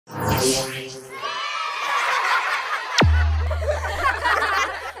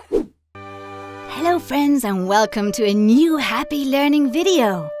Hello friends, and welcome to a new happy learning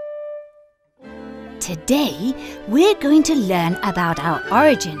video. Today we're going to learn about our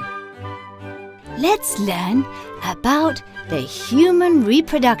origin. Let's learn about the human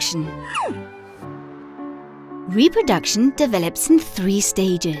reproduction. Reproduction develops in 3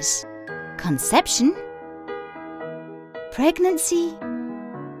 stages: conception, pregnancy,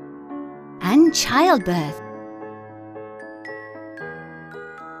 and childbirth.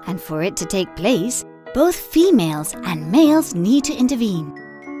 And for it to take place, both females and males need to intervene.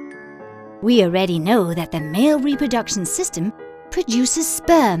 We already know that the male reproduction system produces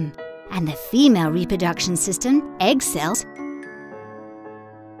sperm and the female reproduction system egg cells.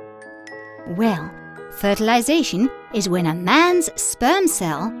 Well, fertilization is when a man's sperm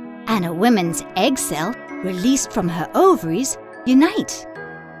cell and a woman's egg cell released from her ovaries unite.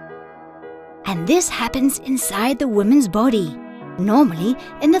 And this happens inside the woman's body, normally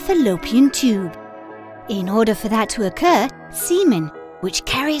in the fallopian tube. In order for that to occur, semen, which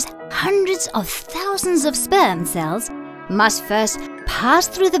carries hundreds of thousands of sperm cells, must first pass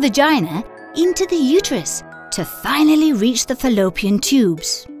through the vagina into the uterus to finally reach the fallopian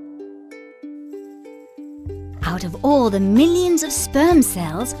tubes. Out of all the millions of sperm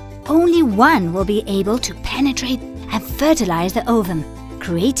cells, only one will be able to penetrate and fertilize the ovum,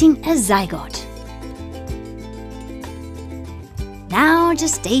 creating a zygote. Now,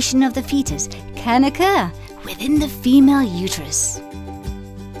 gestation of the fetus can occur within the female uterus.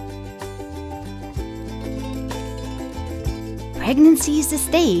 Pregnancy is the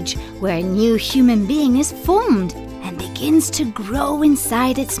stage where a new human being is formed and begins to grow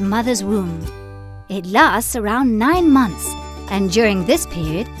inside its mother's womb. It lasts around 9 months, and during this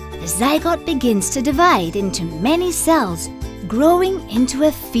period, the zygote begins to divide into many cells, growing into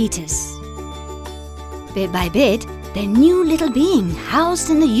a fetus. Bit by bit, the new little being housed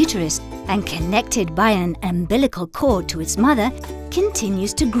in the uterus and connected by an umbilical cord to its mother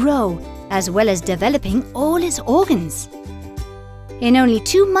continues to grow, as well as developing all its organs. In only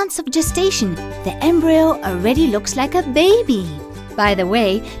 2 months of gestation, the embryo already looks like a baby. By the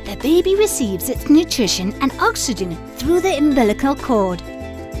way, the baby receives its nutrition and oxygen through the umbilical cord.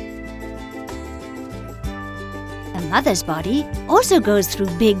 The mother's body also goes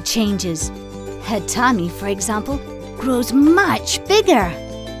through big changes. Her tummy, for example, grows much bigger.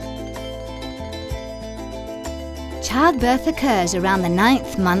 Childbirth occurs around the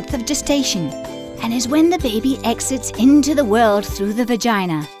 9th month of gestation and is when the baby exits into the world through the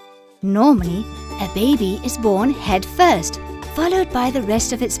vagina. Normally, a baby is born head first, followed by the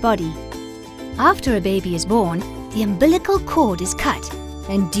rest of its body. After a baby is born, the umbilical cord is cut.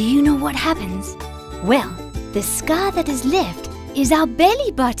 And do you know what happens? Well, the scar that is left is our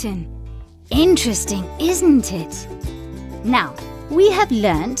belly button. Interesting, isn't it? Now, we have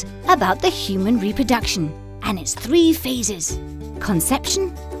learnt about the human reproduction and its 3 phases: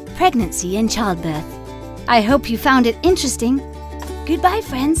 conception, pregnancy, and childbirth. I hope you found it interesting. Goodbye,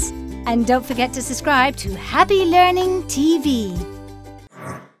 friends, and don't forget to subscribe to Happy Learning TV.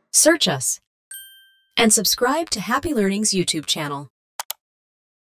 Search us and subscribe to Happy Learning's YouTube channel.